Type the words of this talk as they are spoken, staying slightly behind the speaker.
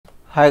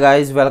Hi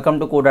guys, welcome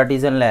to Code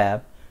Artisan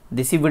Lab.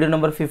 This is video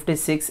number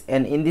 56,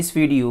 and in this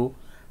video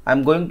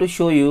I'm going to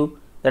show you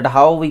that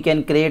how we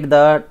can create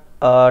the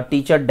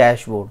teacher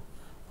dashboard.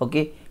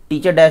 Okay,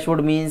 teacher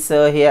dashboard means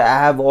here I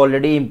have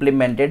already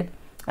implemented.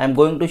 I'm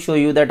going to show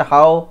you that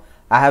how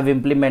I have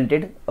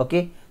implemented.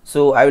 Okay,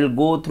 so I will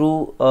go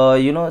through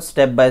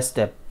step by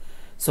step.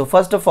 So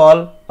first of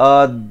all,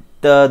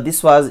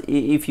 this was,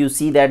 if you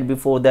see that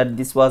before that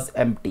this was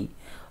empty.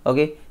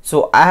 Okay,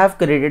 so I have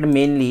created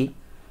mainly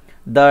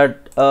that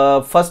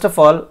first of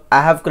all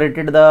I have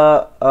created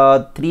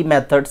the three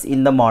methods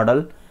in the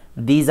model.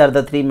 These are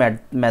the three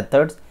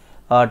methods.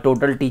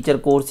 Total teacher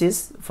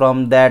courses,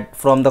 from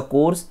the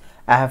course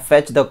I have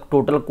fetched the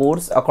total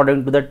course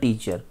according to the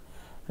teacher,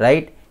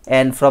 right?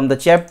 And from the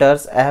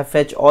chapters I have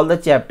fetched all the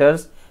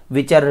chapters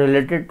which are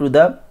related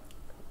to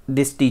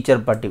this teacher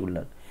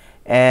particular.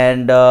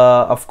 And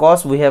of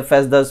course we have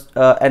fetched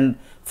the and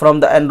from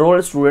the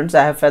enrolled students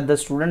I have fetched the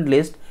student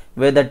list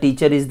where the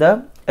teacher is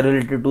the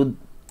related to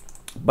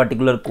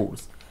particular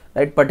course,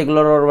 right?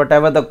 Particular or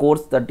whatever the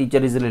course the teacher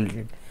is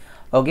related.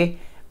 Okay,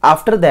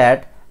 after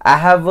that I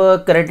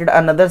have created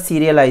another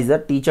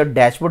serializer, teacher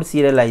dashboard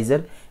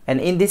serializer, and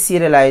in this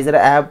serializer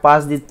I have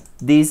passed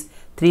these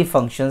three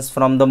functions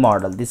from the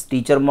model, this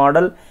teacher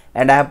model,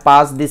 and I have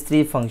passed these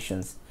three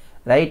functions,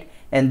 right?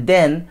 And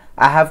then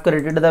I have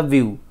created the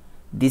view.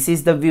 This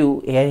is the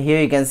view.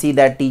 Here you can see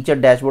that teacher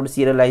dashboard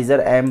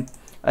serializer. I am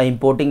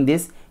importing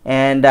this,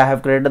 and I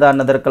have created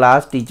another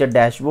class teacher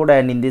dashboard,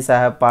 and in this I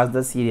have passed the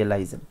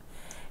serializer,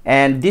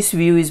 and this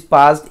view is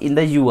passed in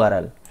the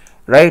URL,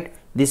 right?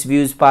 This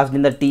view is passed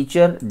in the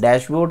teacher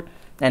dashboard,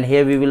 and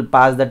here we will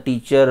pass the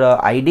teacher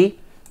ID,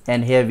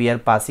 and here we are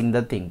passing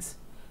the things,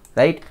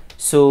 right?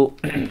 So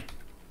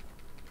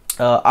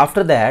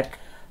after that,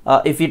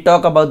 if we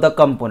talk about the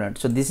component,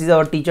 so this is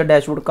our teacher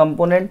dashboard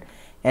component,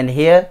 and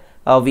here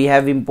we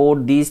have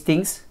import these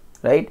things,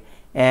 right?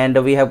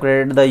 And we have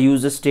created the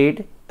user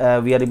state.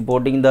 We are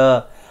importing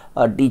the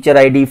teacher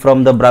ID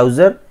from the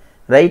browser,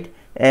 right?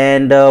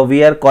 And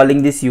we are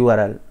calling this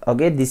URL.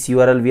 Okay, this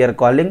URL we are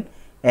calling,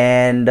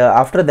 and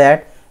after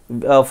that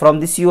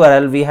from this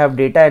URL we have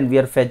data, and we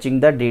are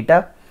fetching the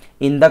data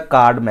in the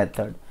card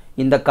method,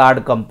 in the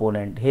card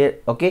component here.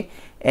 Okay,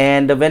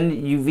 and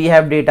when we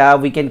have data,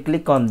 we can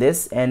click on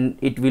this and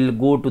it will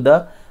go to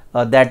the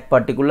that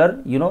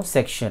particular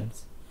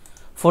sections.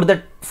 For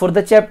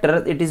the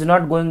chapter, it is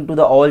not going to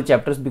the all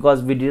chapters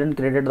because we didn't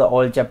created the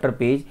all chapter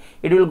page.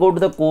 It will go to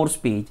the course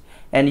page,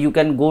 and you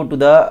can go to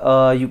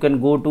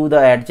the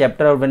add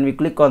chapter, or when we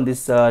click on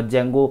this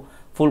Django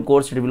full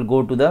course, it will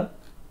go to the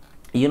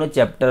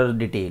chapter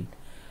detail,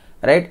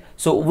 right?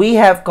 So we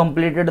have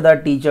completed the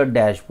teacher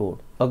dashboard.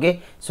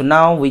 Okay, so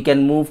now we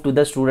can move to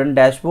the student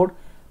dashboard.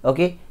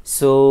 Okay,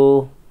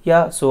 so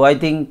yeah, so I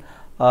think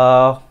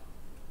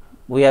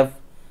we have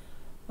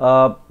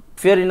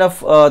fair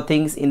enough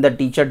things in the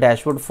teacher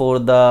dashboard for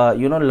the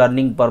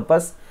learning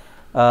purpose.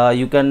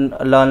 You can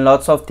learn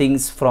lots of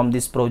things from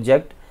this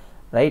project,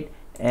 right?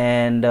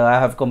 And I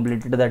have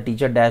completed the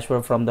teacher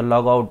dashboard from the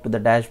logout to the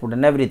dashboard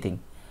and everything,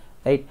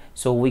 right?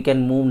 So we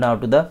can move now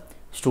to the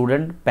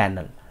student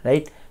panel,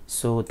 right?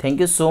 So thank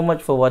you so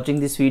much for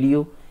watching this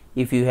video.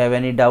 If you have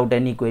any doubt,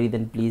 any query,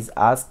 then please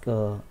ask.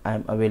 I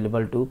am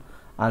available to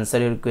answer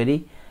your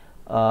query.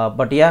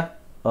 But yeah,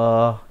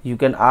 you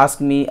can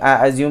ask me.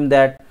 I assume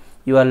that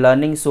you are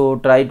learning, so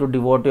try to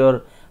devote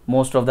your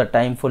most of the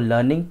time for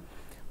learning.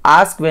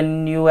 Ask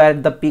when you are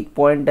at the peak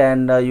point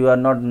and you are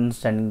not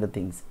understanding the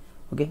things.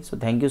 Okay, so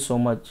thank you so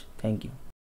much. Thank you.